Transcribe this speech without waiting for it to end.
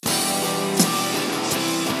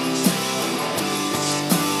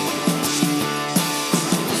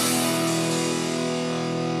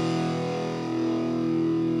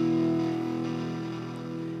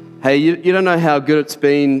Hey, you don't know how good it's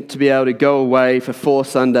been to be able to go away for 4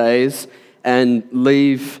 Sundays and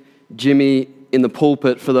leave Jimmy in the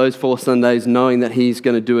pulpit for those 4 Sundays knowing that he's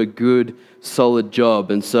going to do a good, solid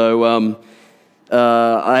job. And so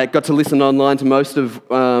I got to listen online to most of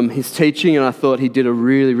his teaching, and I thought he did a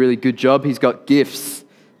really, really good job. He's got gifts,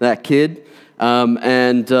 that kid.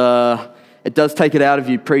 It does take it out of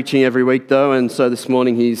you preaching every week, though, and so this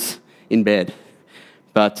morning he's in bed.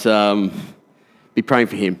 But be praying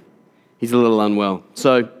for him. He's a little unwell.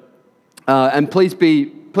 So, and please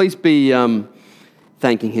be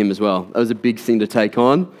thanking him as well. That was a big thing to take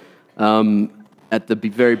on at the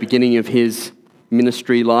very beginning of his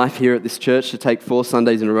ministry life here at this church. To take 4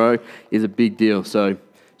 Sundays in a row is a big deal. So,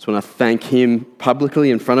 just want to thank him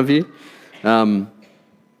publicly in front of you. So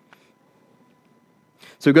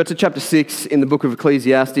we got to chapter 6 in the book of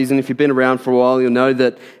Ecclesiastes, and if you've been around for a while, you'll know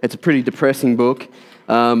that it's a pretty depressing book.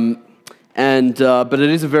 But it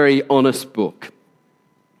is a very honest book.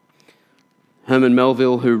 Herman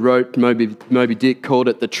Melville, who wrote Moby Dick, called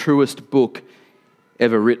it the truest book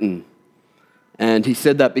ever written. And he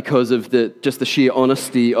said that because of just the sheer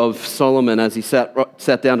honesty of Solomon as he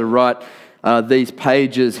sat down to write these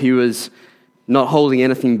pages. He was not holding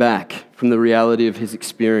anything back from the reality of his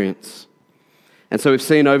experience. And so we've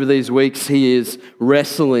seen over these weeks he is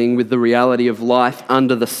wrestling with the reality of life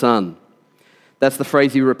under the sun. That's the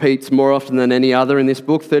phrase he repeats more often than any other in this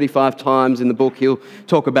book. 35 times in the book he'll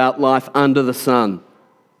talk about life under the sun.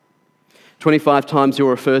 25 times he'll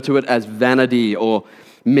refer to it as vanity or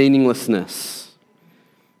meaninglessness.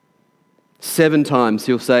 7 times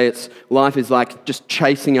he'll say life is like just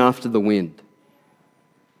chasing after the wind.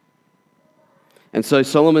 And so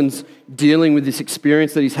Solomon's dealing with this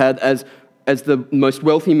experience that he's had as the most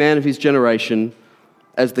wealthy man of his generation,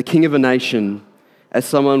 as the king of a nation, as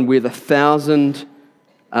someone with 1,000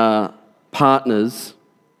 partners,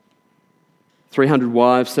 300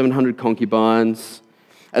 wives, 700 concubines,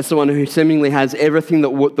 as someone who seemingly has everything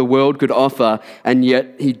that the world could offer, and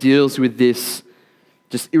yet he deals with this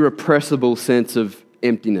just irrepressible sense of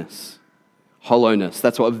emptiness, hollowness.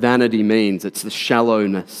 That's what vanity means. It's the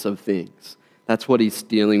shallowness of things. That's what he's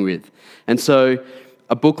dealing with. And so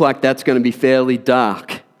a book like that's going to be fairly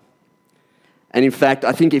dark. And in fact,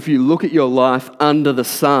 I think if you look at your life under the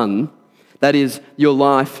sun, that is your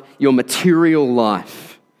life, your material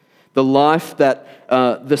life, the life that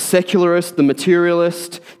the secularist, the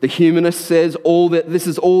materialist, the humanist says this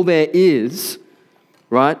is all there is,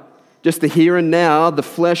 right? Just the here and now, the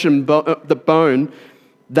flesh and the bone,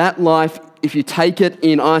 that life, if you take it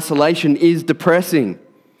in isolation, is depressing.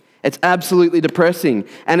 It's absolutely depressing,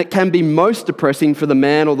 and it can be most depressing for the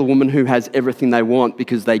man or the woman who has everything they want,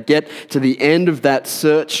 because they get to the end of that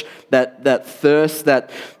search, that thirst,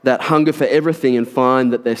 that hunger for everything, and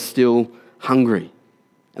find that they're still hungry.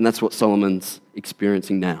 And that's what Solomon's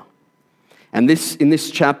experiencing now. And in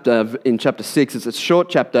this chapter, in chapter 6, it's a short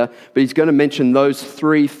chapter, but he's going to mention those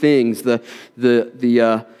 3 things: the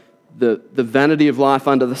vanity of life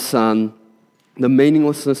under the sun, the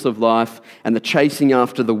meaninglessness of life, and the chasing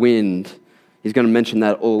after the wind. He's going to mention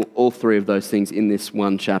that all 3 of those things in this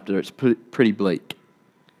one chapter. It's pretty bleak.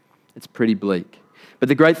 It's pretty bleak. But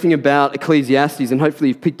the great thing about Ecclesiastes, and hopefully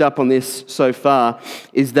you've picked up on this so far,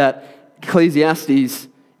 is that Ecclesiastes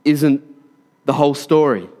isn't the whole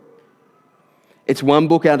story. It's one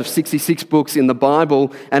book out of 66 books in the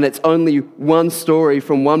Bible, and it's only one story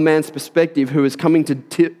from one man's perspective who is coming to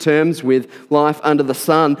terms with life under the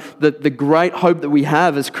sun. The great hope that we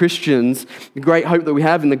have as Christians, the great hope that we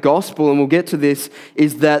have in the gospel, and we'll get to this,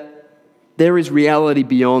 is that there is reality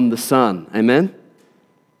beyond the sun. Amen?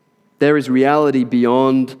 There is reality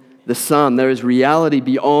beyond the sun. There is reality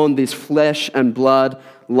beyond this flesh and blood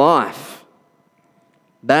life.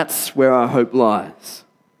 That's where our hope lies.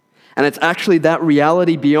 And it's actually that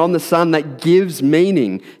reality beyond the sun that gives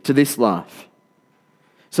meaning to this life,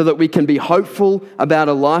 so that we can be hopeful about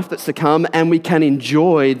a life that's to come, and we can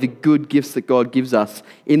enjoy the good gifts that God gives us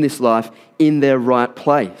in this life in their right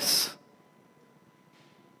place.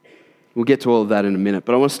 We'll get to all of that in a minute,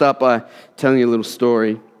 but I want to start by telling you a little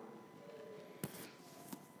story.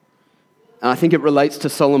 And I think it relates to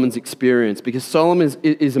Solomon's experience, because Solomon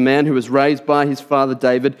is a man who was raised by his father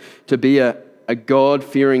David to be a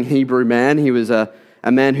God-fearing Hebrew man. He was a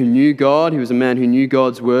man who knew God. He was a man who knew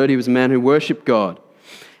God's word. He was a man who worshipped God.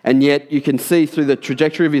 And yet you can see through the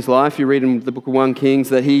trajectory of his life, you read in the book of 1 Kings,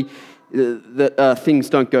 that things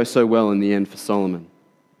don't go so well in the end for Solomon.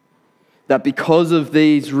 That because of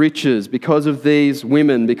these riches, because of these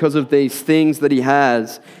women, because of these things that he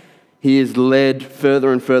has, he is led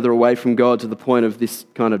further and further away from God to the point of this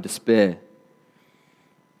kind of despair.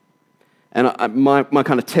 And my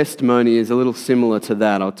kind of testimony is a little similar to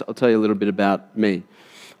that. I'll tell you a little bit about me.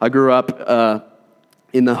 I grew up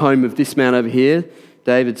in the home of this man over here,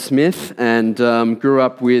 David Smith, and grew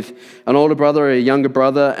up with an older brother, a younger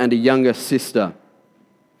brother, and a younger sister.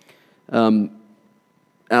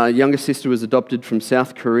 Our younger sister was adopted from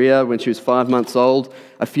South Korea when she was 5 months old.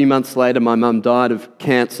 A few months later, my mum died of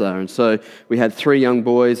cancer, and so we had 3 young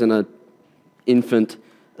boys and an infant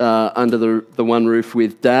under the one roof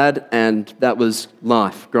with Dad, and that was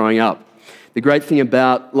life growing up. The great thing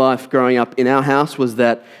about life growing up in our house was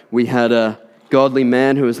that we had a godly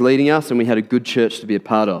man who was leading us, and we had a good church to be a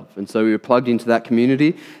part of. And so we were plugged into that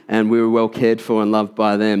community, and we were well cared for and loved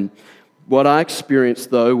by them. What I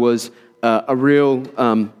experienced, though, was a real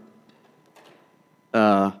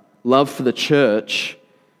love for the church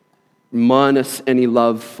minus any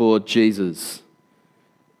love for Jesus.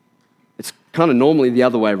 It's kind of normally the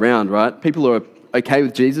other way around, right? People who are okay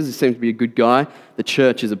with Jesus, he seems to be a good guy. The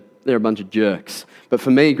church they're a bunch of jerks. But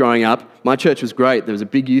for me, growing up, my church was great. There was a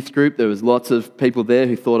big youth group. There was lots of people there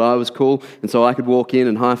who thought I was cool, and so I could walk in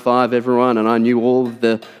and high-five everyone, and I knew all of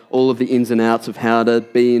the ins and outs of how to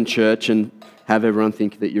be in church and have everyone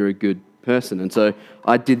think that you're a good person. And so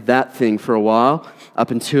I did that thing for a while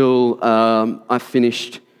up until I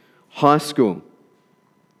finished high school.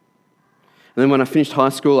 And then when I finished high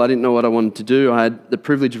school, I didn't know what I wanted to do. I had the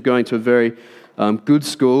privilege of going to a very good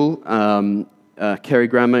school, Kerry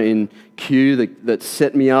Grammar in Kew, that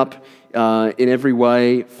set me up in every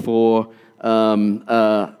way for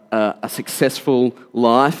a successful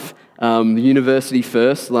life. University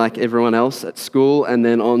first, like everyone else at school, and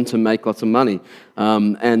then on to make lots of money.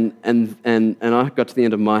 And I got to the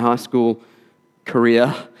end of my high school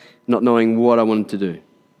career not knowing what I wanted to do.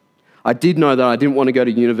 I did know that I didn't want to go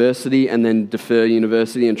to university and then defer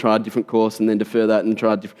university and try a different course and then defer that and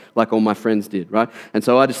try like all my friends did, right? And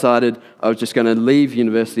so I decided I was just going to leave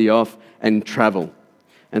university off and travel.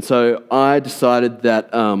 And so I decided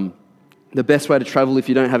that the best way to travel if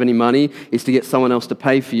you don't have any money is to get someone else to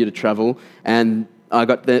pay for you to travel. And I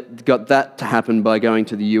got that to happen by going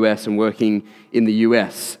to the US and working in the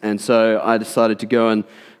US. And so I decided to go and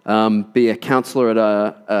be a counselor at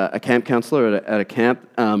a camp counselor at a camp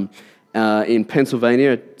in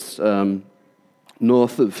Pennsylvania. It's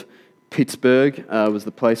north of Pittsburgh was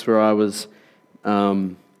the place where I was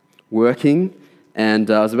working.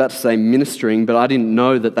 And I was about to say ministering, but I didn't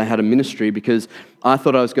know that they had a ministry because I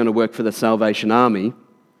thought I was going to work for the Salvation Army,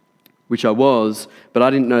 which I was, but I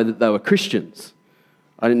didn't know that they were Christians.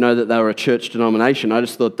 I didn't know that they were a church denomination. I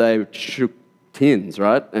just thought they shook tins,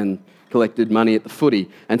 right, and collected money at the footy.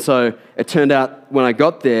 And so it turned out when I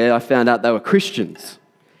got there, I found out they were Christians,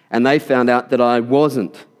 and they found out that I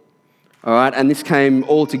wasn't. All right, and this came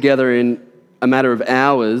all together in a matter of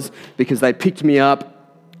hours because they picked me up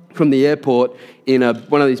from the airport in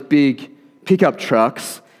one of these big pickup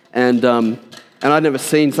trucks, and I'd never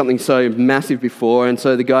seen something so massive before, and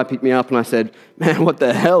so the guy picked me up and I said, "Man, what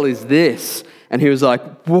the hell is this?" And he was like,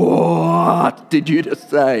 "What did you just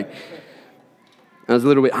say?" I was a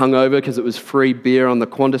little bit hungover because it was free beer on the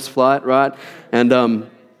Qantas flight, right? And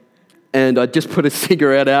I just put a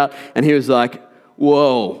cigarette out, and he was like,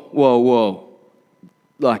 whoa,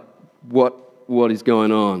 like, what is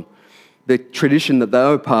going on? The tradition that they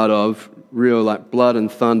were part of, real like blood and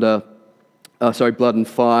fire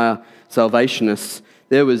Salvationists,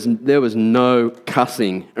 there was no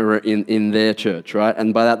cussing in their church, right?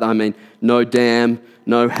 And by that I mean no damn,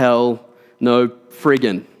 no hell, no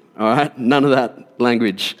friggin', all right? None of that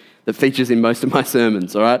language that features in most of my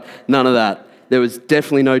sermons, all right? None of that. There was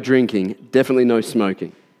definitely no drinking, definitely no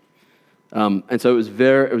smoking. And so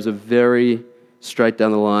it was a very straight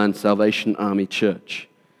down the line Salvation Army church.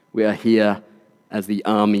 We are here as the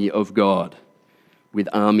army of God with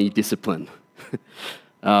army discipline.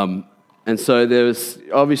 And so there was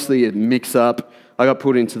obviously a mix-up. I got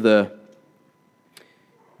put into the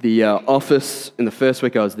office in the first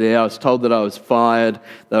week I was there. I was told that I was fired.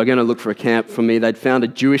 They were going to look for a camp for me. They'd found a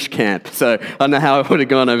Jewish camp, so I don't know how I would have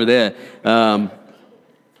gone over there.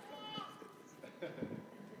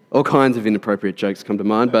 All kinds of inappropriate jokes come to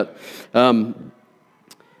mind, but...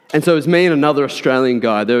 And so it was me and another Australian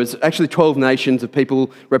guy. There was actually 12 nations of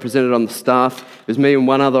people represented on the staff. It was me and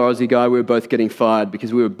one other Aussie guy. We were both getting fired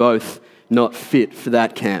because we were both not fit for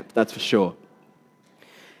that camp, that's for sure.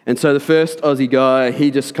 And so the first Aussie guy,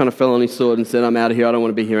 he just kind of fell on his sword and said, "I'm out of here. I don't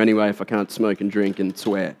want to be here anyway if I can't smoke and drink and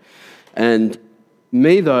swear." And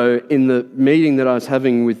me, though, in the meeting that I was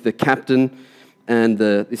having with the captain and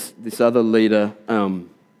this other leader,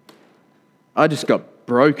 I just got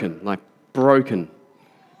broken.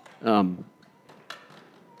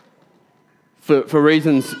 For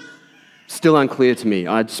reasons still unclear to me.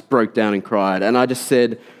 I just broke down and cried. And I just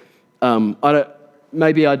said,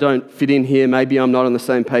 maybe I don't fit in here. Maybe I'm not on the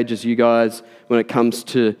same page as you guys when it comes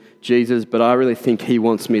to Jesus, but I really think he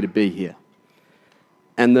wants me to be here.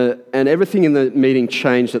 And everything in the meeting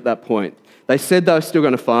changed at that point. They said they were still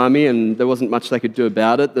going to fire me, and there wasn't much they could do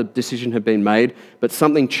about it. The decision had been made, but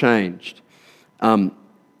something changed. And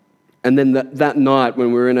then that night,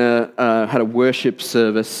 when we were had a worship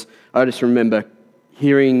service, I just remember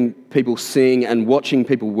hearing people sing and watching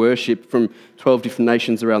people worship from 12 different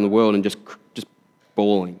nations around the world, and just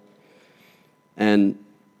bawling. And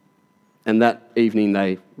that evening,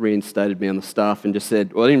 they reinstated me on the staff and just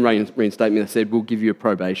said, well, they didn't reinstate me. They said, we'll give you a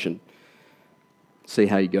probation. See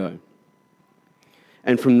how you go.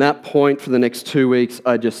 And from that point, for the next 2 weeks,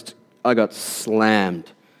 I got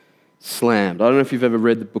slammed. I don't know if you've ever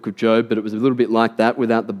read the book of Job, but it was a little bit like that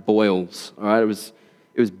without the boils. All right, it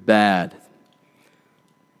was bad.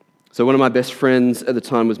 So one of my best friends at the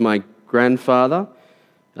time was my grandfather.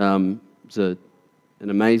 He was an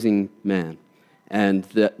amazing man. And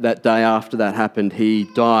that day after that happened, he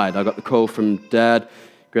died. I got the call from Dad,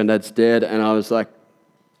 Granddad's dead, and I was like,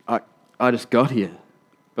 I just got here,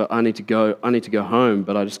 but I need to go home,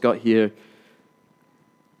 but I just got here.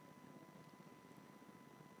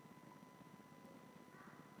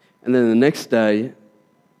 And then the next day,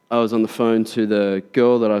 I was on the phone to the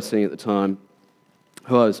girl that I was seeing at the time,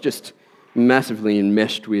 who I was just massively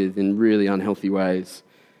enmeshed with in really unhealthy ways.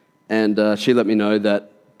 And she let me know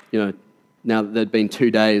that, now that there'd been 2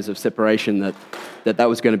 days of separation, that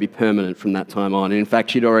was going to be permanent from that time on. And in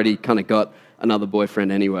fact, she'd already kind of got another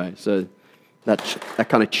boyfriend anyway. So that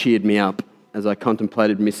kind of cheered me up as I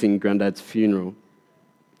contemplated missing Granddad's funeral.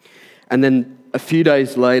 And then a few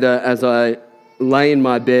days later, as I lay in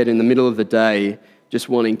my bed in the middle of the day, just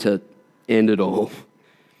wanting to end it all,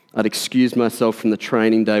 I'd excused myself from the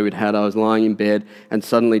training day we'd had. I was lying in bed and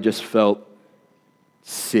suddenly just felt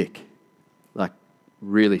sick, like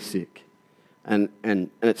really sick. And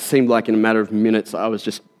it seemed like in a matter of minutes, I was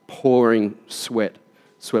just pouring sweat.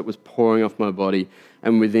 Sweat was pouring off my body.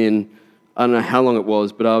 And within, I don't know how long it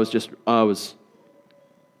was, but I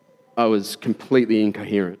was completely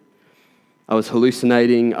incoherent. I was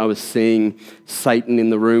hallucinating. I was seeing Satan in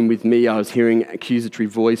the room with me. I was hearing accusatory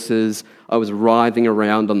voices. I was writhing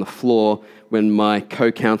around on the floor when my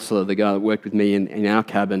co-counselor, the guy that worked with me in our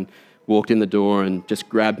cabin, walked in the door and just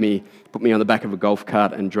grabbed me, put me on the back of a golf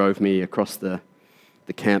cart and drove me across the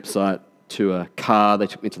campsite to a car. They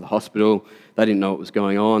took me to the hospital. They didn't know what was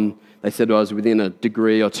going on. They said I was within a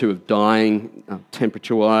degree or two of dying,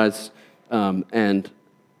 temperature-wise, and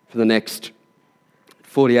for the next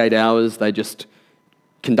 48 hours, they just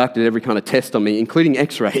conducted every kind of test on me, including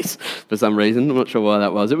x-rays for some reason. I'm not sure why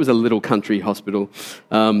that was. It was a little country hospital.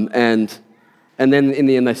 And then in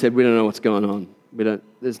the end, they said, we don't know what's going on. There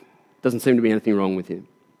doesn't seem to be anything wrong with him,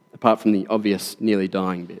 apart from the obvious nearly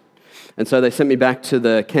dying bit. And so they sent me back to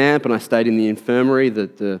the camp, and I stayed in the infirmary,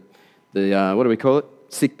 the what do we call it?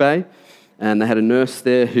 Sick bay. And they had a nurse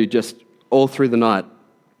there who just all through the night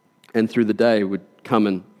and through the day would come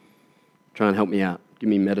and try and help me out, give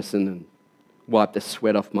me medicine and wipe the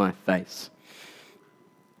sweat off my face.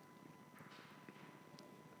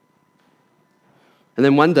 And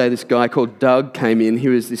then one day this guy called Doug came in. He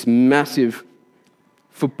was this massive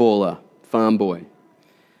footballer, farm boy.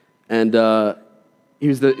 And he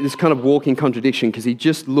was this kind of walking contradiction because he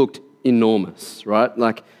just looked enormous, right?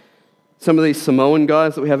 Like some of these Samoan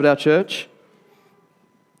guys that we have at our church,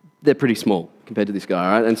 they're pretty small compared to this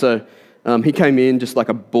guy, right? And so he came in just like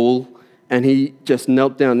a bull, and he just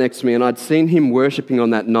knelt down next to me, and I'd seen him worshipping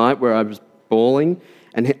on that night where I was bawling,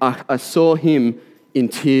 and I saw him in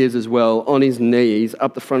tears as well, on his knees,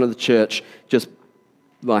 up the front of the church, just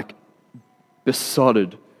like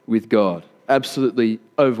besotted with God, absolutely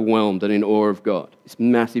overwhelmed and in awe of God, this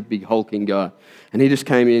massive, big, hulking guy. And he just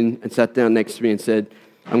came in and sat down next to me and said,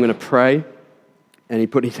 I'm going to pray. And he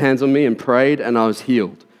put his hands on me and prayed, and I was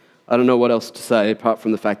healed. I don't know what else to say apart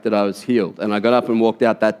from the fact that I was healed. And I got up and walked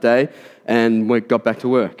out that day, and we got back to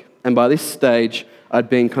work. And by this stage, I'd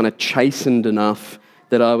been kind of chastened enough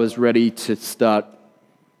that I was ready to start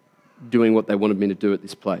doing what they wanted me to do at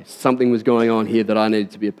this place. Something was going on here that I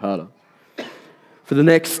needed to be a part of. For the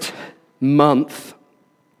next month,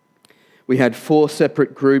 we had 4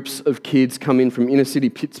 separate groups of kids come in from inner city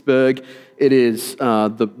Pittsburgh. It is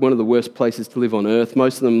one of the worst places to live on earth.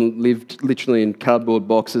 Most of them lived literally in cardboard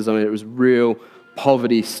boxes. I mean, it was real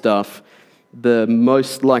poverty stuff. The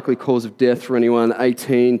most likely cause of death for anyone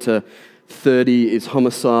 18 to 30 is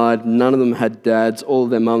homicide. None of them had dads. All of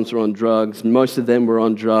their mums were on drugs. Most of them were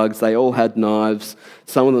on drugs. They all had knives.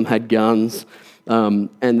 Some of them had guns.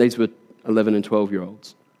 And these were 11 and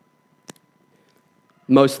 12-year-olds.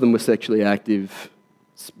 Most of them were sexually active.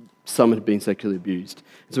 Some had been sexually abused.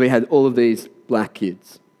 So we had all of these black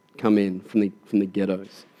kids come in from the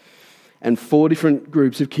ghettos. And 4 different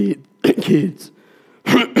groups of kids,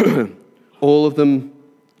 all of them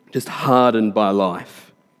just hardened by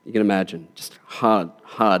life. You can imagine, just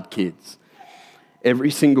hard kids.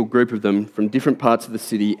 Every single group of them from different parts of the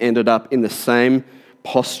city ended up in the same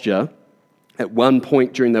posture at one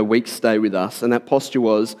point during their week's stay with us, and that posture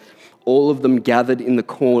was all of them gathered in the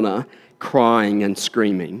corner crying and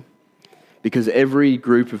screaming because every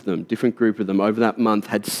group of them, different group of them over that month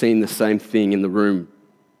had seen the same thing in the room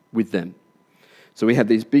with them. So we had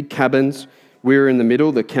these big cabins. We were in the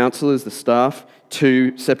middle, the counsellors, the staff,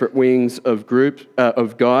 2 separate wings of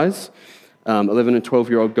guys, 11 and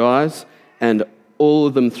 12-year-old guys, and all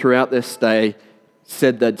of them throughout their stay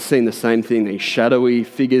said they'd seen the same thing, these shadowy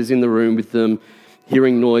figures in the room with them,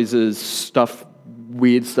 hearing noises,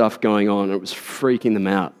 weird stuff going on. It was freaking them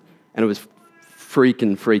out, and it was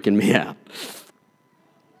freaking me out.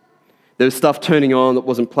 There was stuff turning on that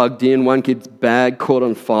wasn't plugged in. One kid's bag caught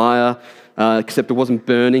on fire, except it wasn't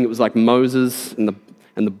burning. It was like Moses and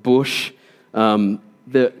the bush.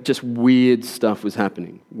 Just weird stuff was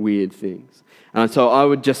happening, weird things. So I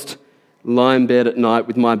would just lie in bed at night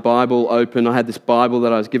with my Bible open. I had this Bible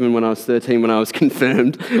that I was given when I was 13 when I was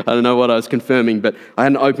confirmed. I don't know what I was confirming, but I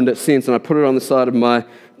hadn't opened it since, and I put it on the side of my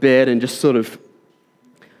bed and just sort of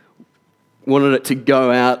wanted it to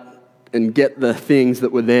go out and get the things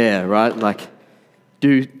that were there, right? Like,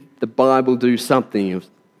 do the Bible do something? I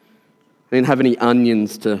didn't have any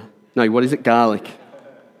onions garlic.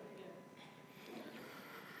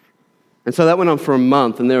 And so that went on for a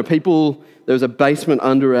month, and there was a basement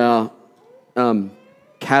under our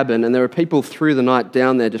cabin, and there were people through the night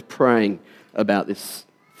down there just praying about this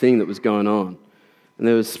thing that was going on. And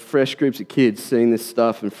there was fresh groups of kids seeing this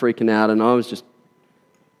stuff and freaking out, and I was just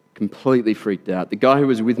completely freaked out. The guy who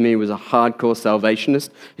was with me was a hardcore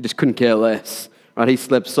salvationist. He just couldn't care less. Right? He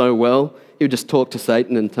slept so well, he would just talk to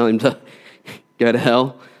Satan and tell him to go to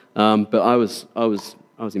hell. But I was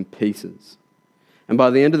in pieces. And by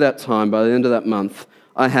the end of that time, by the end of that month,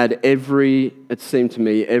 I had every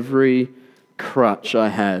crutch I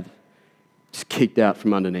had just kicked out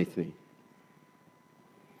from underneath me.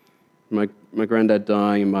 My granddad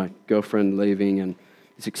dying and my girlfriend leaving, and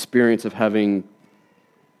this experience of having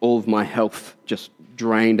all of my health just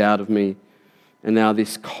drained out of me, and now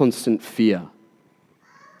this constant fear.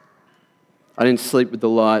 I didn't sleep with the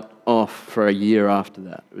light off for a year after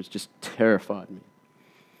that. It was just terrified me.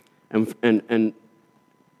 And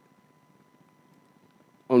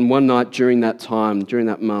on one night during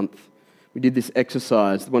that month, we did this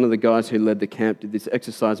exercise. One of the guys who led the camp did this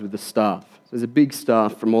exercise with the staff. So there's a big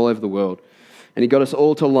staff from all over the world. And he got us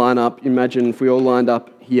all to line up. Imagine if we all lined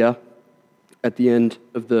up here at the end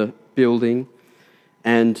of the building.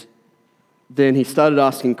 And then he started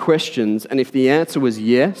asking questions. And if the answer was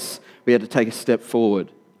yes, we had to take a step forward.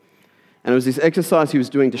 And it was this exercise he was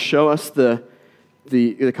doing to show us the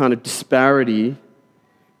kind of disparity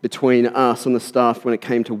between us and the staff when it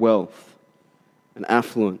came to wealth and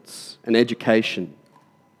affluence and education.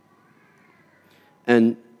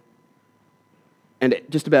 And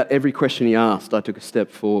just about every question he asked, I took a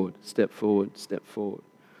step forward, step forward, step forward.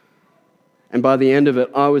 And by the end of it,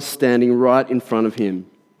 I was standing right in front of him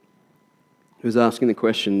who was asking the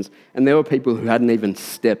questions, and there were people who hadn't even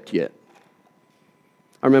stepped yet.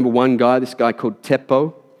 I remember one guy, this guy called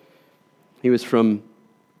Teppo. He was from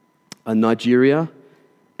Nigeria,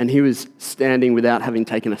 and he was standing without having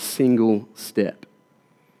taken a single step.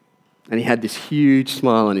 And he had this huge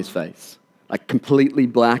smile on his face, like completely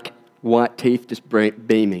black, white teeth just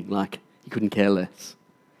beaming, like he couldn't care less.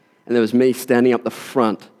 And there was me standing up the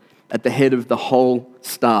front at the head of the whole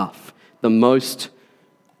staff, the most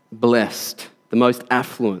blessed, the most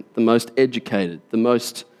affluent, the most educated, the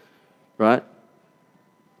most, right?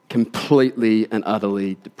 Completely and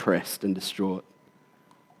utterly depressed and distraught.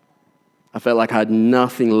 I felt like I had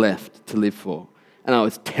nothing left to live for, and I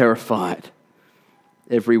was terrified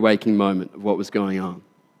every waking moment of what was going on.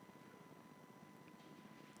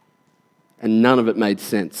 And none of it made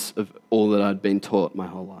sense of all that I'd been taught my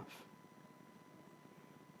whole life.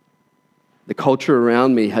 The culture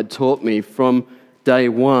around me had taught me from day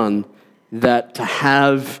one that to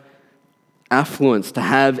have affluence, to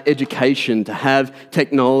have education, to have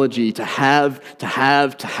technology, to have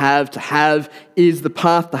is the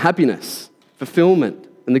path to happiness, fulfillment,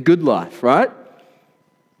 and the good life, right?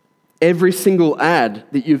 Every single ad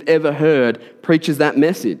that you've ever heard preaches that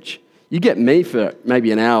message. You get me for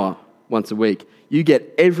maybe an hour once a week. You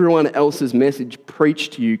get everyone else's message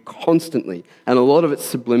preached to you constantly, and a lot of it's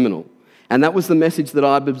subliminal. And that was the message that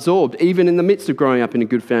I've absorbed, even in the midst of growing up in a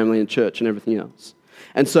good family and church and everything else.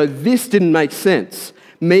 And so this didn't make sense.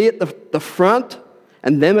 Me at the front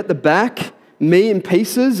and them at the back, me in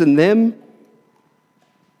pieces and them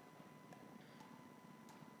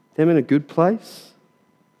in a good place.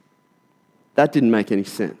 That didn't make any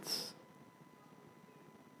sense.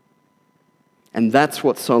 And that's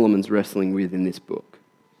what Solomon's wrestling with in this book.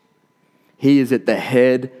 He is at the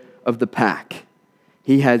head of the pack.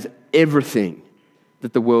 He has everything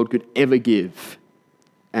that the world could ever give,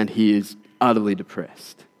 and he is utterly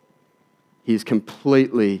depressed. He is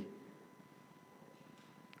completely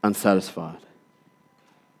unsatisfied.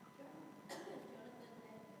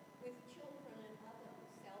 With children and other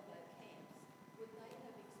Salvo camps, would they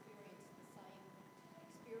have experienced the same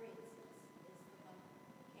experiences as the one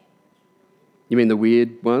camp that you were in? You mean the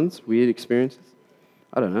weird ones? Weird experiences?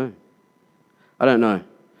 I don't know.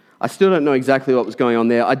 I still don't know exactly what was going on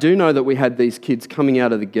there. I do know that we had these kids coming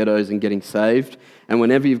out of the ghettos and getting saved. And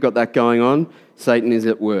whenever you've got that going on, Satan is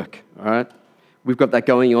at work, all right? We've got that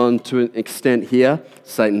going on to an extent here.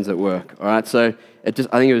 Satan's at work, all right? So I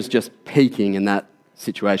think it was just peaking in that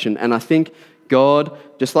situation. And I think God,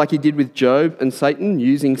 just like he did with Job and Satan,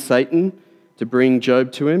 using Satan to bring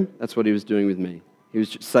Job to him, that's what he was doing with me.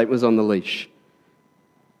 Satan was on the leash.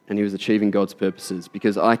 And he was achieving God's purposes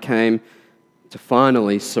because I came to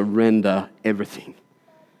finally surrender everything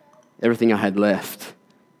I had left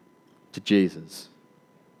to Jesus.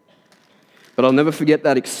 But I'll never forget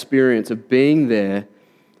that experience of being there,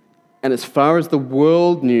 and as far as the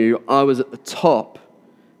world knew, I was at the top,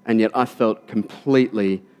 and yet I felt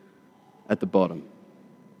completely at the bottom.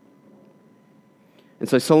 And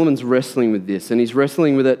so Solomon's wrestling with this, and he's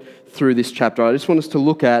wrestling with it through this chapter. I just want us to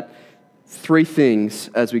look at 3 things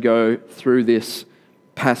as we go through this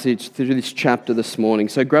passage, through this chapter this morning.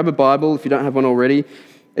 So grab a Bible if you don't have one already.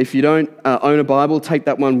 If you don't own a Bible, take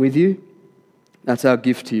that one with you. That's our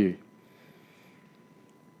gift to you.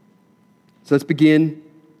 So let's begin.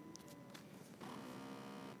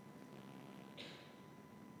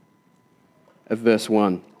 At verse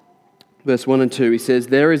 1. Verse 1 and 2, he says,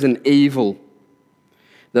 "There is an evil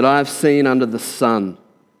that I have seen under the sun."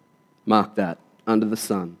 Mark that, under the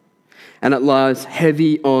sun. "And it lies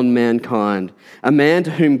heavy on mankind, a man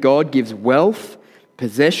to whom God gives wealth,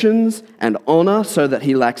 possessions, and honor so that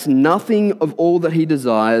he lacks nothing of all that he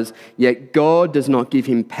desires, yet God does not give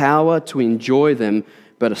him power to enjoy them,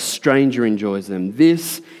 but a stranger enjoys them.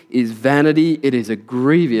 This is vanity, it is a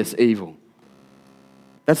grievous evil."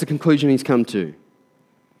 That's the conclusion he's come to.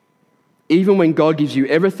 Even when God gives you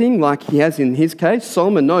everything, like he has in his case,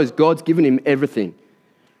 Solomon knows God's given him everything.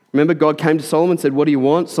 Remember, God came to Solomon and said, "What do you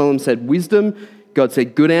want?" Solomon said, "Wisdom." God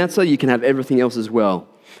said, "Good answer. You can have everything else as well."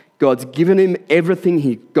 God's given him everything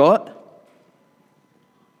he got,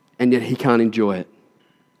 and yet he can't enjoy it.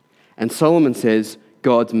 And Solomon says,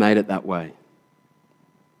 God's made it that way.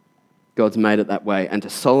 God's made it that way. And to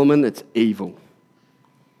Solomon, it's evil.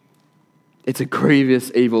 It's a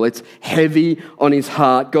grievous evil. It's heavy on his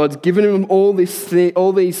heart. God's given him all these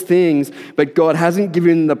things, but God hasn't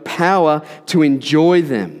given him the power to enjoy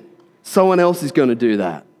them. Someone else is going to do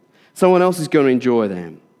that. Someone else is going to enjoy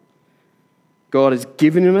them. God has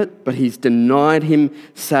given him it, but he's denied him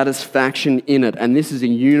satisfaction in it. And this is a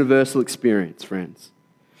universal experience, friends.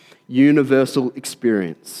 Universal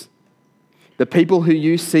experience. The people who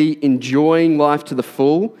you see enjoying life to the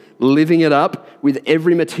full, living it up with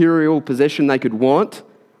every material possession they could want,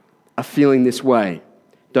 are feeling this way.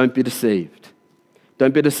 Don't be deceived.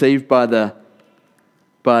 Don't be deceived by the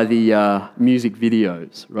music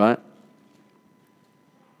videos, right?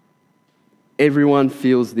 Everyone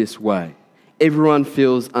feels this way. Everyone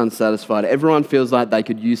feels unsatisfied. Everyone feels like they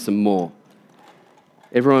could use some more.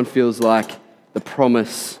 Everyone feels like the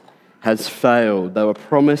promise has failed. They were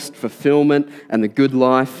promised fulfillment and the good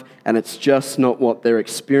life, and it's just not what they're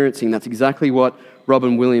experiencing. That's exactly what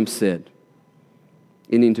Robin Williams said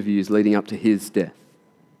in interviews leading up to his death.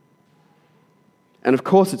 And of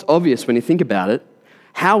course, it's obvious when you think about it.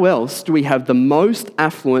 How else do we have the most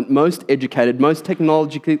affluent, most educated, most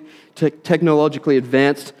technologically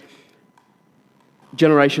advanced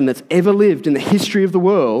generation that's ever lived in the history of the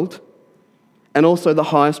world, and also the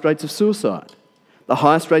highest rates of suicide, the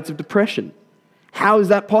highest rates of depression? How is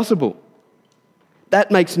that possible?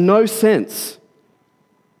 That makes no sense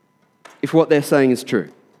if what they're saying is true.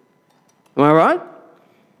 Am I right?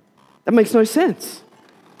 That makes no sense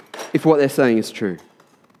if what they're saying is true.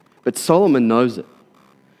 But Solomon knows it.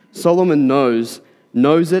 Solomon knows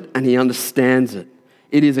it, and he understands it.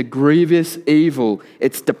 It is a grievous evil.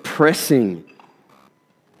 It's depressing.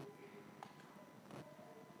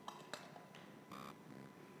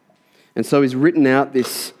 And so he's written out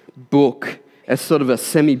this book as sort of a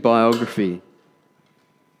semi-biography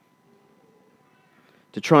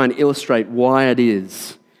to try and illustrate why it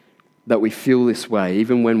is that we feel this way,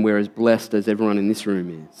 even when we're as blessed as everyone in this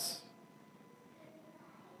room is.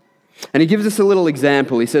 And he gives us a little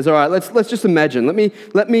example. He says, all right, let's just imagine.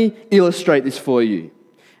 Let me illustrate this for you.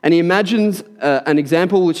 And he imagines an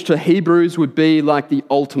example which to Hebrews would be like the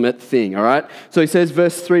ultimate thing, all right? So he says,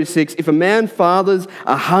 verse 3 to 6, if a man fathers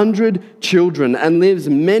 100 children and lives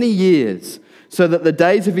many years, so that the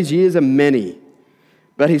days of his years are many,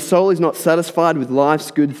 but his soul is not satisfied with life's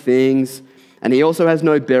good things, and he also has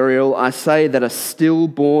no burial, I say that a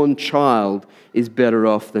stillborn child is better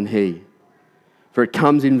off than he. For it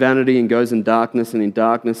comes in vanity and goes in darkness, and in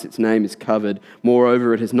darkness its name is covered.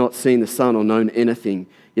 Moreover, it has not seen the sun or known anything,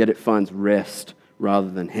 yet it finds rest rather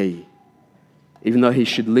than he. Even though he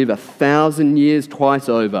should live 1,000 years twice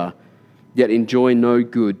over, yet enjoy no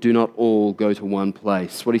good, do not all go to one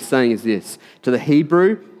place. What he's saying is this: to the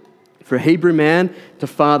Hebrew, for a Hebrew man to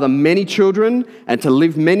father many children and to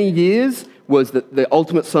live many years was the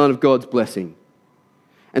ultimate sign of God's blessing.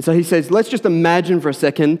 And so he says, let's just imagine for a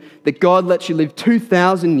second that God lets you live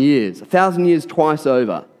 2,000 years, 1,000 years twice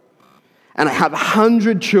over, and have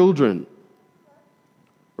 100 children,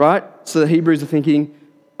 right? So the Hebrews are thinking,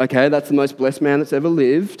 okay, that's the most blessed man that's ever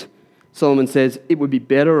lived. Solomon says, it would be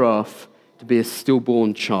better off to be a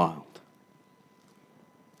stillborn child.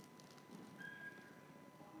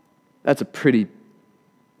 That's a pretty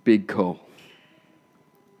big call.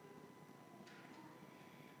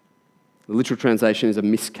 The literal translation is a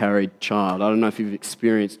miscarried child. I don't know if you've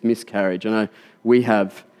experienced miscarriage. I know we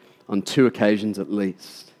have on 2 occasions at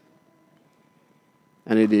least.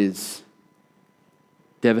 And it is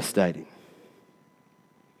devastating.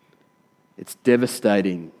 It's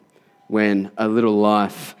devastating when a little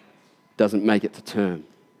life doesn't make it to term.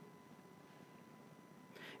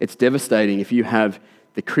 It's devastating if you have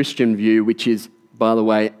the Christian view, which is, by the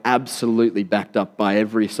way, absolutely backed up by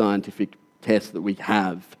every scientific test that we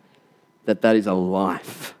have, that is a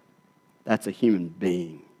life. That's a human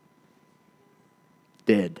being.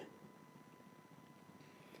 Dead.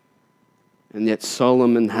 And yet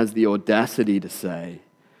Solomon has the audacity to say,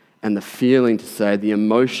 and the feeling to say, the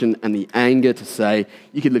emotion and the anger to say,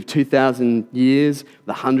 you could live 2,000 years with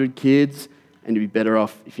 100 kids and you'd be better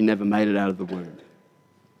off if you never made it out of the womb.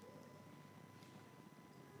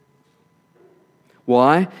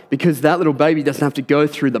 Why? Because that little baby doesn't have to go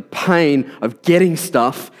through the pain of getting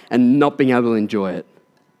stuff and not being able to enjoy it.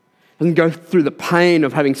 Doesn't go through the pain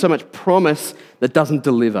of having so much promise that doesn't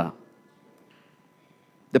deliver.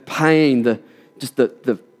 The pain, the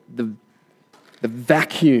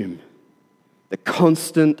vacuum, the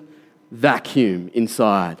constant vacuum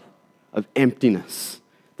inside of emptiness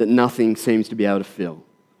that nothing seems to be able to fill.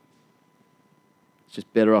 It's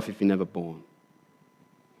just better off if you're never born.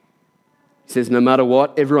 He says, no matter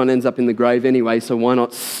what, everyone ends up in the grave anyway, so why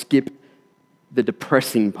not skip the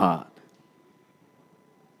depressing part?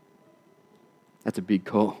 That's a big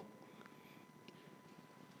call.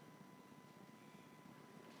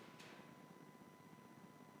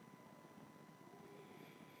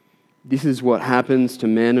 This is what happens to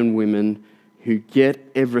men and women who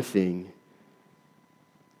get everything,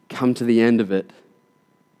 come to the end of it,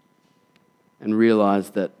 and realize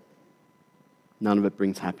that none of it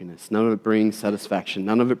brings happiness. None of it brings satisfaction.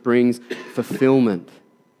 None of it brings fulfillment.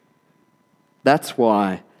 That's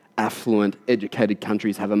why affluent, educated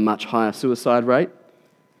countries have a much higher suicide rate,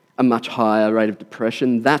 a much higher rate of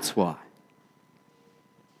depression. That's why.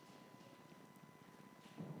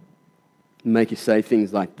 Make you say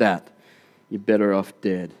things like that. You're better off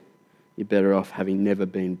dead. You're better off having never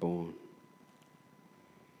been born.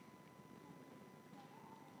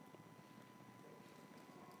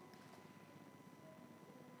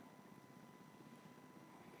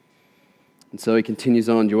 And so he continues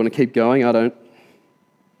on. Do you want to keep going? I don't.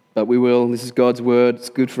 But we will. This is God's word. It's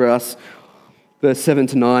good for us. Verse 7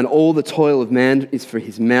 to 9. All the toil of man is for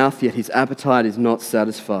his mouth, yet his appetite is not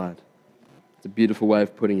satisfied. It's a beautiful way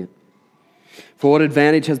of putting it. For what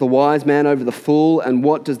advantage has the wise man over the fool, and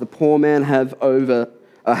what does the poor man have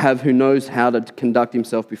who knows how to conduct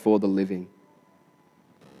himself before the living?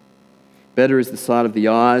 Better is the sight of the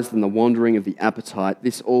eyes than the wandering of the appetite.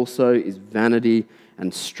 This also is vanity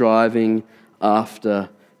and striving after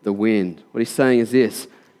the wind. What he's saying is this: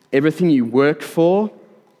 everything you work for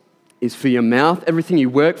is for your mouth. Everything you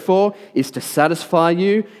work for is to satisfy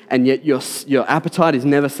you, and yet your appetite is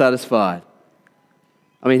never satisfied.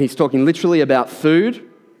 I mean, he's talking literally about food,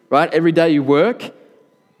 right? Every day you work,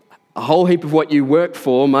 a whole heap of what you work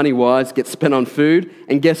for, money-wise, gets spent on food.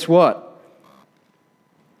 And guess what?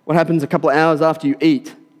 What happens a couple of hours after you eat?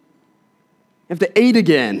 You have to eat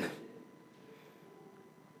again.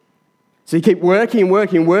 So you keep working and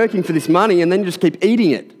working and working for this money and then you just keep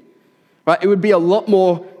eating it. Right? It would be a lot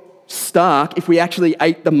more stark if we actually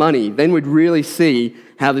ate the money. Then we'd really see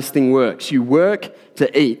how this thing works. You work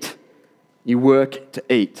to eat. You work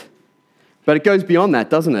to eat. But it goes beyond that,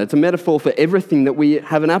 doesn't it? It's a metaphor for everything that we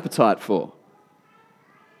have an appetite for.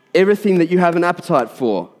 Everything that you have an appetite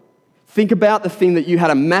for. Think about the thing that you had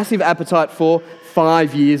a massive appetite for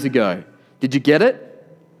 5 years ago. Did you get it?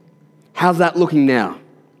 How's that looking now?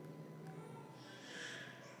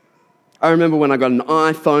 I remember when I got an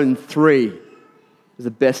iPhone 3. It was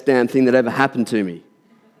the best damn thing that ever happened to me.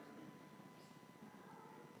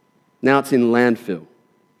 Now it's in landfill.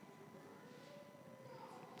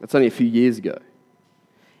 That's only a few years ago.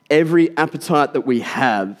 Every appetite that we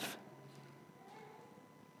have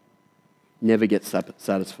never gets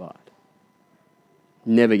satisfied.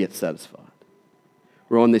 Never gets satisfied.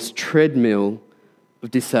 We're on this treadmill of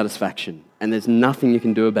dissatisfaction, and there's nothing you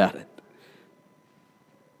can do about it.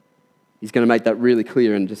 He's going to make that really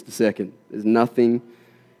clear in just a second. There's nothing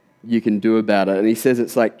you can do about it. And he says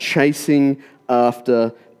it's like chasing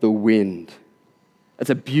after the wind.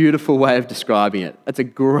 That's a beautiful way of describing it. That's a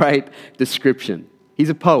great description. He's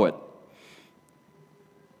a poet.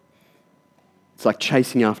 It's like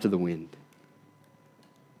chasing after the wind.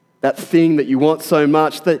 That thing that you want so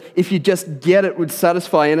much that if you just get it would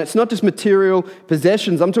satisfy. And it's not just material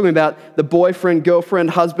possessions. I'm talking about the boyfriend,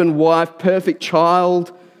 girlfriend, husband, wife, perfect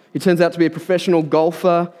child who turns out to be a professional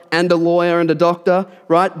golfer and a lawyer and a doctor,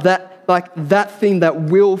 right? That thing that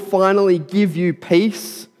will finally give you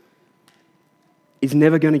peace is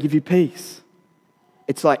never going to give you peace.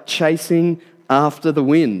 It's like chasing after the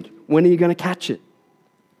wind. When are you going to catch it?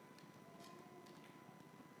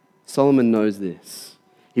 Solomon knows this.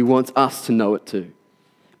 He wants us to know it too,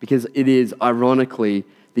 because it is, ironically,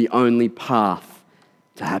 the only path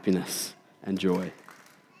to happiness and joy.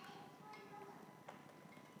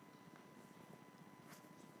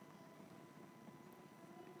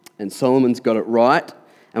 And Solomon's got it right,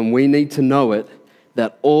 and we need to know it,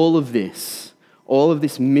 that all of this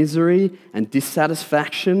misery and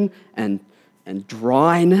dissatisfaction and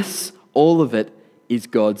dryness, all of it is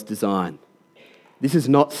God's design. This is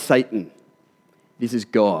not Satan. This is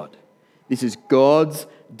God. This is God's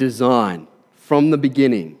design from the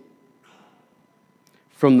beginning.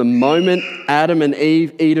 From the moment Adam and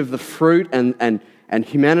Eve eat of the fruit and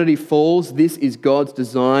humanity falls, this is God's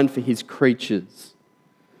design for his creatures.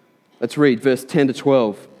 Let's read verse 10 to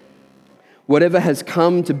 12. Whatever has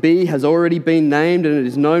come to be has already been named, and it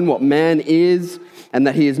is known what man is, and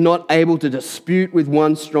that he is not able to dispute with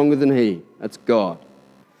one stronger than he. That's God.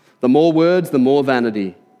 The more words, the more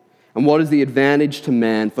vanity. And what is the advantage to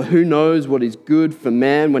man? For who knows what is good for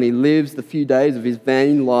man when he lives the few days of his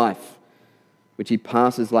vain life, which he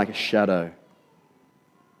passes like a shadow?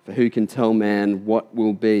 For who can tell man what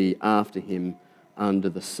will be after him under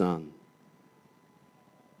the sun?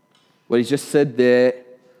 What he's just said there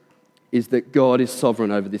is that God is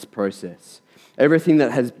sovereign over this process. Everything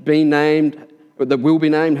that has been named, or that will be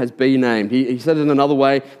named, has been named. He said it in another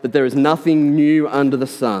way, that there is nothing new under the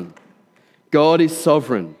sun. God is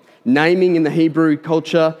sovereign. Naming in the Hebrew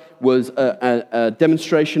culture was a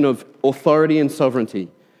demonstration of authority and sovereignty.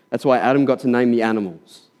 That's why Adam got to name the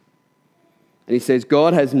animals. And he says,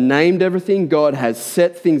 God has named everything. God has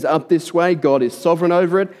set things up this way. God is sovereign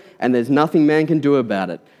over it, and there's nothing man can do about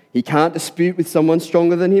it. He can't dispute with someone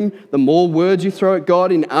stronger than him. The more words you throw at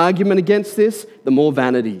God in argument against this, the more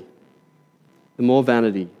vanity. The more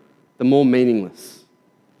vanity. The more meaningless.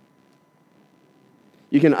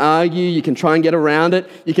 You can argue, you can try and get around it,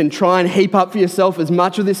 you can try and heap up for yourself as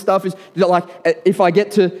much of this stuff as, like, if I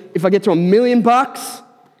get to $1 million,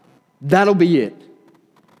 that'll be it.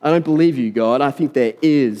 I don't believe you, God. I think there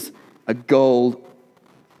is a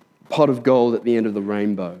pot of gold at the end of the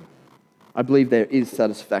rainbow. I believe there is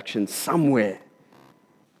satisfaction somewhere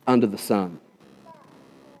under the sun.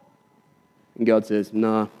 And God says,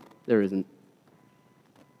 nah, there isn't.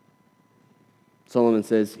 Solomon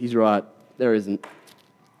says, he's right, there isn't.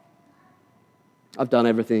 I've done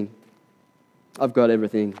everything. I've got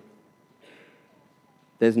everything.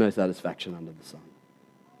 There's no satisfaction under the sun.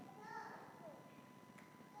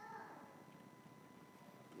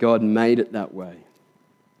 God made it that way.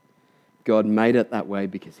 God made it that way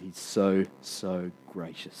because he's so, so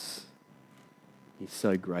gracious. He's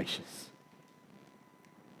so gracious.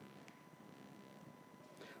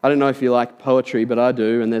 I don't know if you like poetry, but I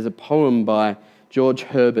do, and there's a poem by George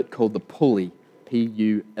Herbert called The Pulley,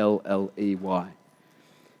 Pulley.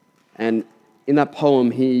 And in that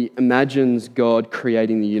poem, he imagines God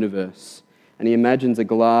creating the universe, and he imagines a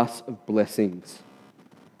glass of blessings,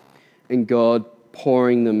 and God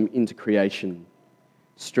pouring them into creation,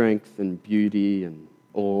 strength and beauty and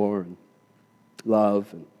awe and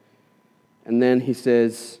love. And then he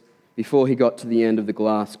says, before he got to the end of the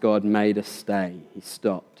glass, God made a stay. He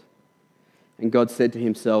stopped. And God said to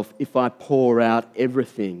himself, if I pour out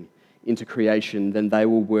everything into creation, then they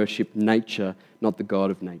will worship nature, not the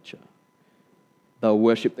God of nature. They'll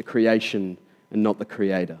worship the creation and not the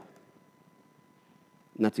Creator.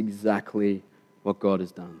 And that's exactly what God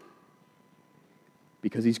has done.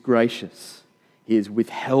 Because He's gracious, He has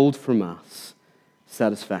withheld from us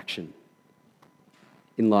satisfaction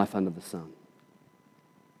in life under the sun.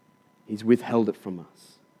 He's withheld it from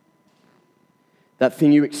us. That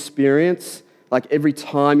thing you experience, like every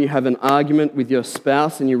time you have an argument with your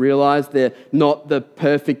spouse and you realize they're not the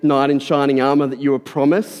perfect knight in shining armor that you were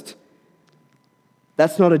promised,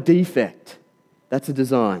 that's not a defect, that's a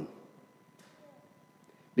design.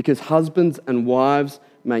 Because husbands and wives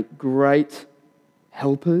make great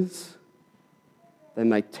helpers, they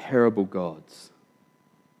make terrible gods.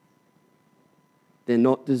 They're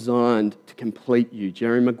not designed to complete you.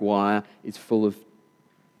 Jerry Maguire is full of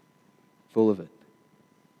it.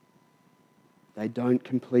 They don't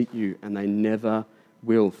complete you, and they never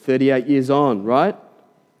will. 38 years on, right?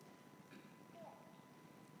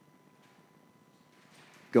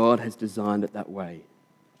 God has designed it that way.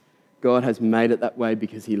 God has made it that way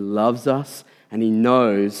because He loves us and He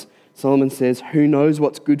knows. Solomon says, who knows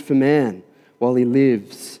what's good for man while he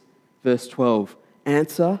lives? Verse 12.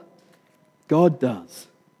 Answer, God does.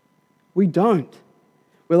 We don't.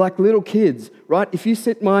 We're like little kids, right? If you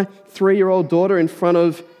sit my 3-year-old daughter in front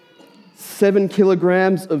of 7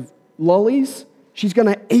 kilograms of lollies, she's going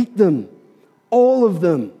to eat them, all of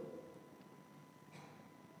them.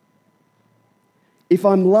 If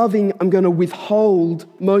I'm loving, I'm going to withhold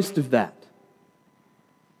most of that.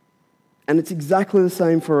 And it's exactly the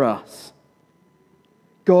same for us.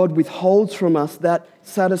 God withholds from us that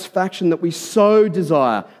satisfaction that we so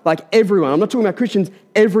desire. Like everyone, I'm not talking about Christians,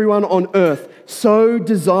 everyone on earth so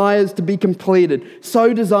desires to be completed,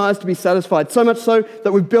 so desires to be satisfied, so much so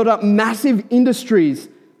that we've built up massive industries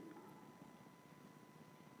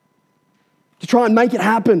to try and make it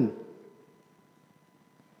happen.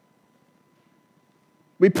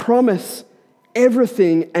 We promise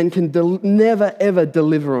everything and can never ever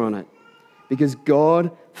deliver on it because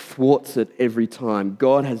God thwarts it every time.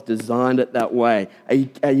 God has designed it that way.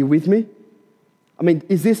 Are you with me? I mean,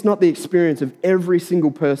 is this not the experience of every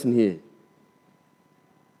single person here?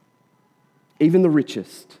 Even the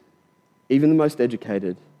richest, even the most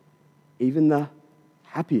educated, even the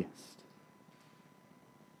happiest.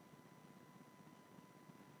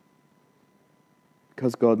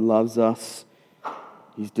 Because God loves us,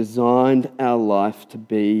 He's designed our life to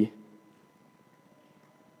be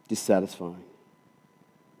dissatisfying.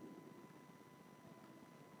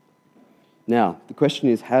 Now, the question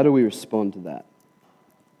is, how do we respond to that?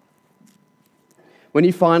 When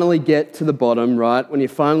you finally get to the bottom, right, when you're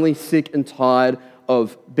finally sick and tired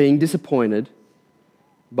of being disappointed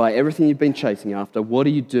by everything you've been chasing after, what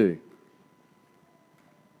do?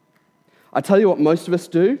 I tell you what most of us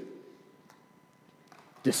do.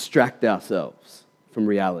 Distract ourselves from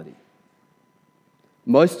reality.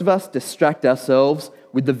 Most of us distract ourselves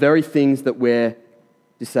with the very things that we're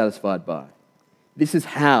dissatisfied by. This is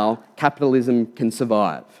how capitalism can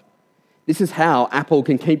survive. This is how Apple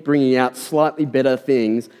can keep bringing out slightly better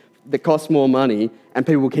things that cost more money and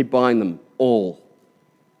people will keep buying them all.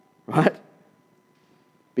 Right?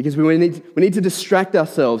 Because we need to distract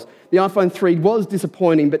ourselves. The iPhone 3 was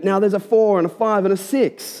disappointing, but now there's a 4 and a 5 and a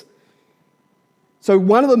 6. So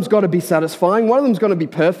one of them's got to be satisfying, one of them's going to be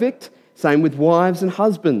perfect. Same with wives and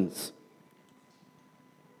husbands.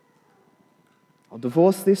 I'll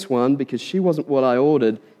divorce this one because she wasn't what I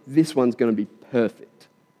ordered. This one's going to be perfect.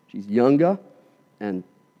 She's younger and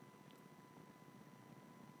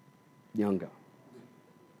younger.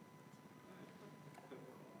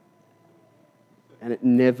 And it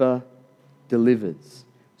never delivers.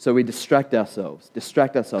 So we distract ourselves.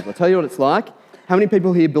 I'll tell you what it's like. How many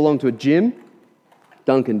people here belong to a gym?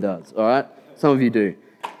 Duncan does, all right? Some of you do.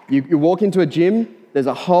 You walk into a gym, there's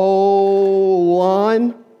a whole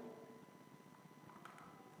line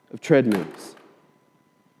of treadmills.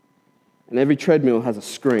 And every treadmill has a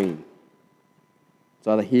screen. It's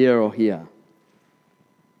either here or here.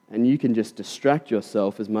 And you can just distract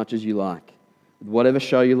yourself as much as you like with whatever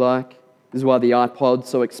show you like, This is why the iPod's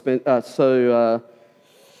so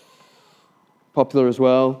popular as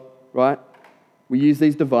well, right? We use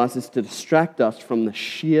these devices to distract us from the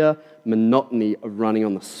sheer monotony of running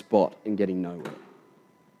on the spot and getting nowhere.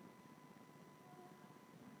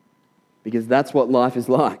 Because that's what life is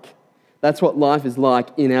like. That's what life is like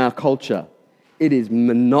in our culture. It is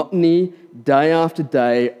monotony, day after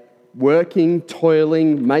day, working,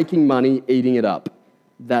 toiling, making money, eating it up.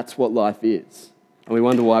 That's what life is. And we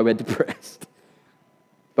wonder why we're depressed.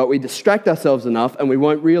 But we distract ourselves enough and we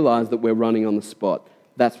won't realize that we're running on the spot.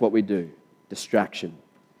 That's what we do. Distraction.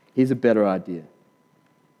 Here's a better idea.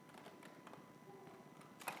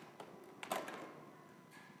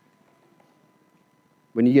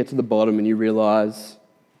 When you get to the bottom and you realize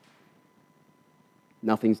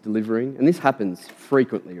nothing's delivering, and this happens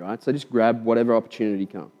frequently, right? So just grab whatever opportunity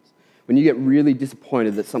comes. When you get really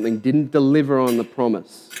disappointed that something didn't deliver on the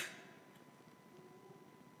promise,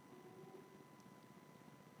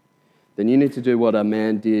 then you need to do what a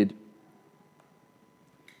man did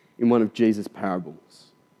in one of Jesus'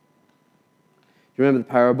 parables. Do you remember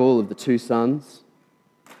the parable of the two sons?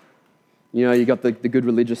 You know, you got the good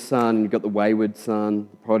religious son, and you've got the wayward son,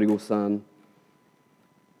 the prodigal son.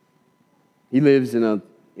 He lives in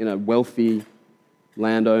a wealthy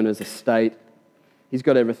landowner's estate. He's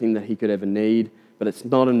got everything that he could ever need, but it's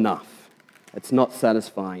not enough. It's not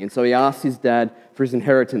satisfying. And so he asks his dad for his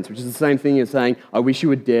inheritance, which is the same thing as saying, I wish you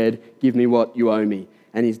were dead, give me what you owe me.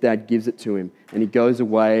 And his dad gives it to him. And he goes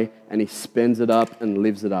away and he spends it up and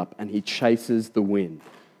lives it up. And he chases the wind.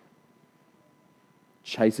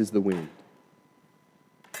 Chases the wind.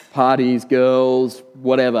 Parties, girls,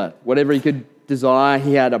 whatever he could desire.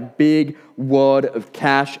 He had a big wad of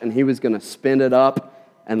cash and he was going to spend it up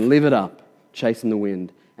and live it up, chasing the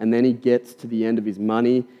wind. And then he gets to the end of his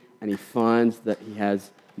money and he finds that he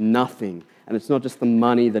has nothing. And it's not just the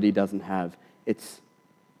money that he doesn't have, it's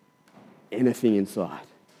anything inside.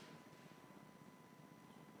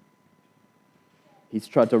 He's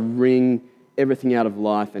tried to wring everything out of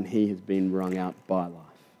life and he has been wrung out by life.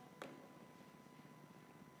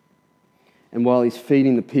 And while he's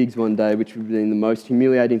feeding the pigs one day, which would have been the most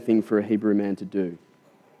humiliating thing for a Hebrew man to do,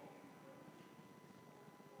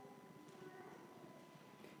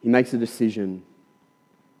 he makes a decision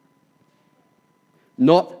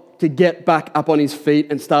not to get back up on his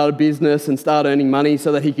feet and start a business and start earning money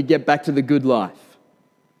so that he could get back to the good life.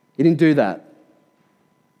 He didn't do that.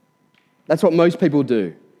 That's what most people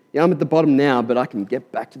do. Yeah, I'm at the bottom now, but I can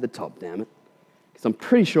get back to the top, damn it. Because I'm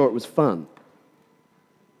pretty sure it was fun.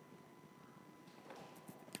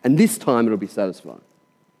 And this time it'll be satisfying.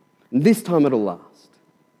 And this time it'll last.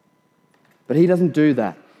 But he doesn't do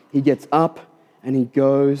that. He gets up and he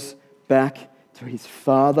goes back to his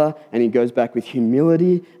father, and he goes back with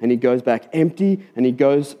humility, and he goes back empty, and he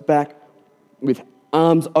goes back with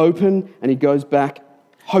arms open, and he goes back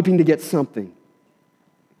hoping to get something.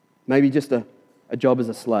 Maybe just a job as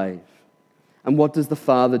a slave. And what does the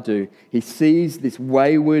father do? He sees this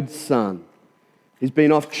wayward son. He's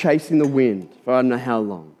been off chasing the wind for I don't know how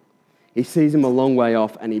long. He sees him a long way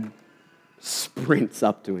off and he sprints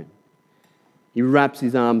up to him. He wraps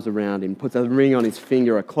his arms around him, puts a ring on his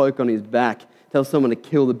finger, a cloak on his back, tells someone to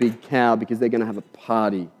kill the big cow because they're going to have a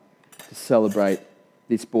party to celebrate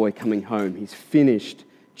this boy coming home. He's finished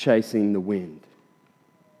chasing the wind.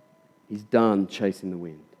 He's done chasing the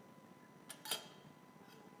wind.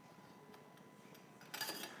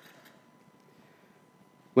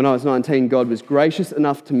 When I was 19, God was gracious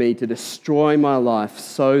enough to me to destroy my life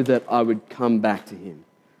so that I would come back to Him.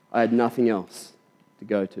 I had nothing else to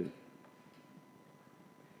go to.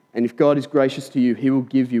 And if God is gracious to you, He will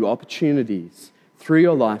give you opportunities through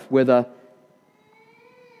your life, whether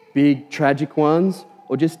big, tragic ones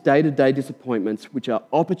or just day-to-day disappointments, which are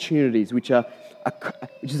opportunities, which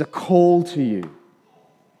is a call to you.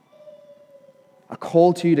 A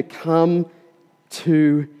call to you to come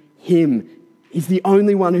to Him. He's the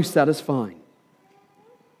only one who's satisfying.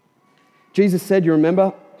 Jesus said, you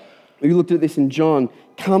remember? We looked at this in John.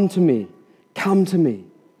 Come to me,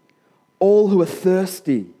 all who are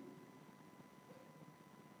thirsty.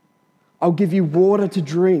 I'll give you water to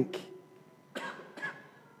drink.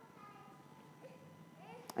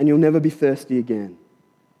 And you'll never be thirsty again.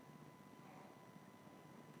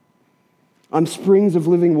 I'm springs of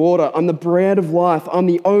living water. I'm the bread of life. I'm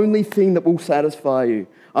the only thing that will satisfy you.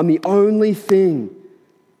 I'm the only thing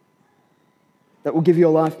that will give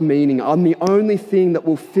your life meaning. I'm the only thing that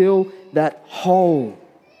will fill that hole.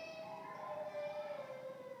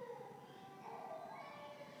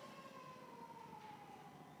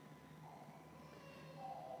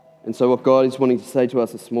 And so what God is wanting to say to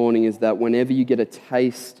us this morning is that whenever you get a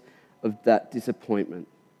taste of that disappointment,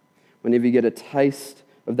 whenever you get a taste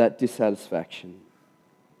of that dissatisfaction,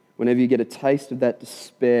 whenever you get a taste of that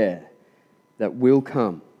despair that will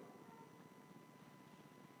come,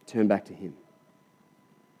 turn back to Him.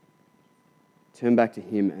 Turn back to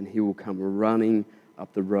Him and He will come running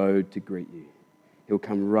up the road to greet you. He'll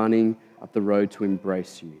come running up the road to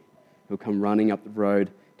embrace you. He'll come running up the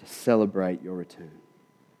road to celebrate your return.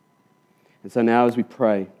 And so now as we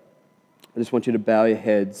pray, I just want you to bow your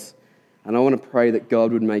heads, and I want to pray that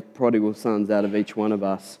God would make prodigal sons out of each one of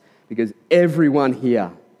us, because everyone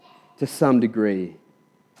here, to some degree,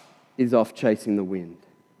 is off chasing the wind.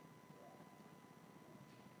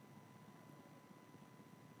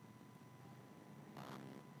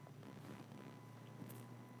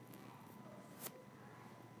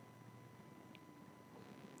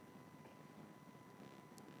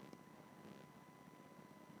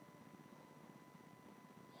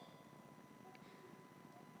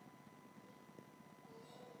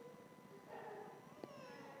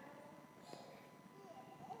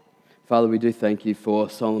 Father, we do thank you for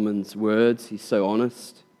Solomon's words. He's so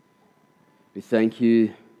honest. We thank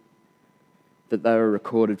you that they are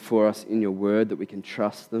recorded for us in your word, that we can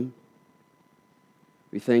trust them.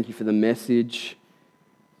 We thank you for the message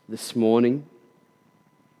this morning,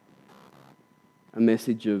 a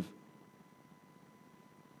message of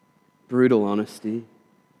brutal honesty.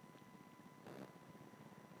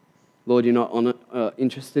 Lord, you're not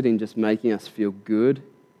interested in just making us feel good.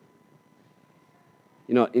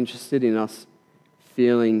 You're not interested in us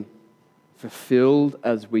feeling fulfilled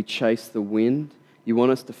as we chase the wind. You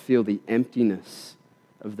want us to feel the emptiness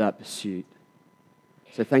of that pursuit.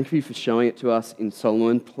 So thank you for showing it to us in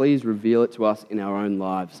Solomon. Please reveal it to us in our own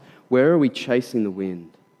lives. Where are we chasing the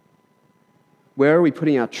wind? Where are we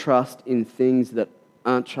putting our trust in things that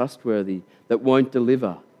aren't trustworthy, that won't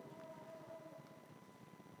deliver?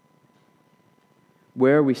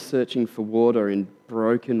 Where are we searching for water in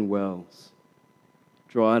broken wells?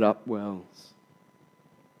 Dried up wells.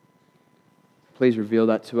 Please reveal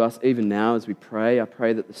that to us even now as we pray. I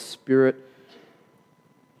pray that the Spirit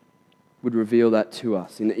would reveal that to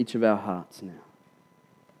us in each of our hearts now.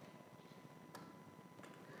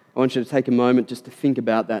 I want you to take a moment just to think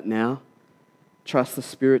about that now. Trust the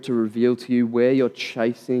Spirit to reveal to you where you're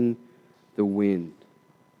chasing the wind.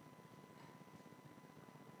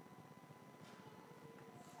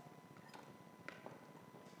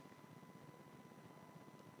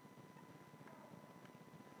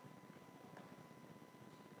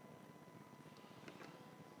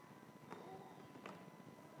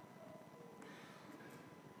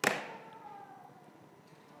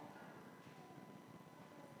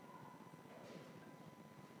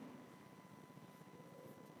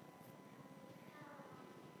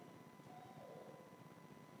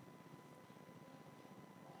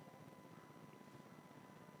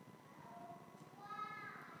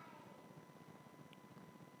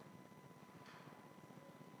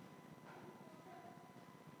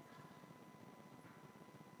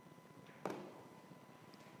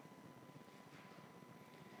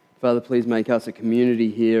 Father, please make us a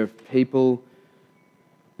community here of people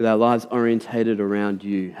with our lives orientated around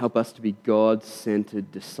you. Help us to be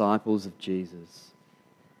God-centered disciples of Jesus.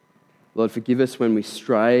 Lord, forgive us when we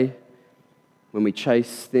stray, when we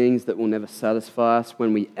chase things that will never satisfy us,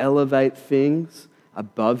 when we elevate things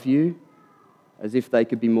above you as if they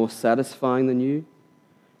could be more satisfying than you.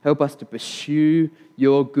 Help us to pursue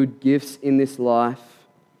your good gifts in this life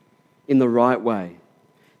in the right way.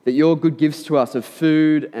 That your good gifts to us of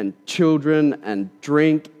food and children and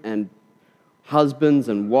drink and husbands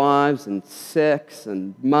and wives and sex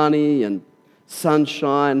and money and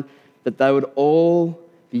sunshine, that they would all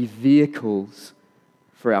be vehicles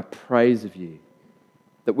for our praise of you.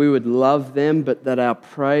 That we would love them, but that our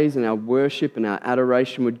praise and our worship and our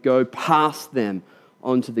adoration would go past them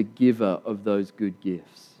onto the giver of those good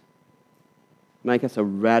gifts. Make us a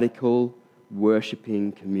radical,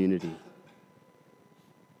 worshipping community.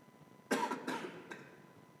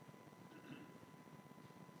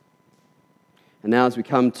 And now as we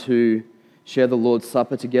come to share the Lord's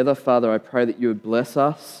Supper together, Father, I pray that you would bless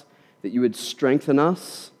us, that you would strengthen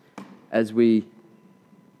us as we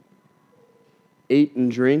eat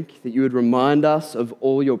and drink, that you would remind us of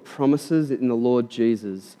all your promises in the Lord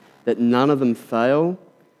Jesus, that none of them fail,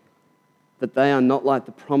 that they are not like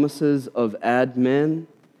the promises of men,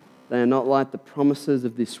 they are not like the promises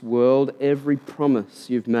of this world. Every promise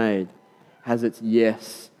you've made has its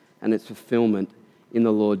yes and its fulfillment in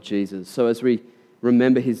the Lord Jesus. So as we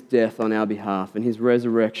remember his death on our behalf and his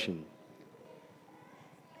resurrection,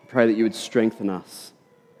 pray that you would strengthen us.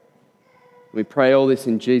 We pray all this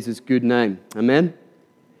in Jesus' good name. Amen.